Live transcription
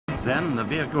Then the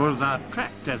vehicles are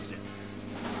track tested.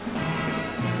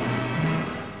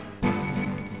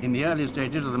 In the early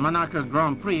stages of the Monaco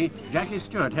Grand Prix, Jackie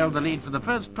Stewart held the lead for the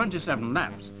first 27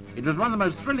 laps. It was one of the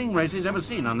most thrilling races ever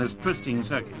seen on this twisting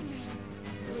circuit.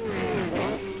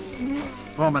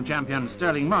 Former champion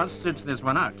Sterling Moss sits this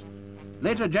one out.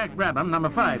 Later, Jack Brabham, number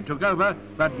 5, took over,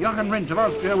 but Jochen Rindt of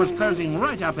Austria was closing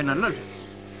right up in a Lotus.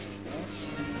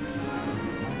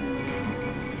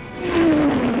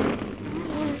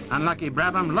 Unlucky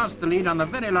Brabham lost the lead on the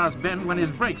very last bend when his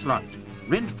brakes locked.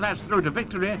 Rindt flashed through to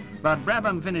victory, but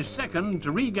Brabham finished second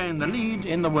to regain the lead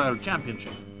in the World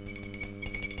Championship.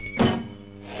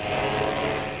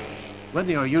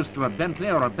 Whether you're used to a Bentley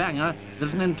or a Banger,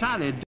 there's an entirely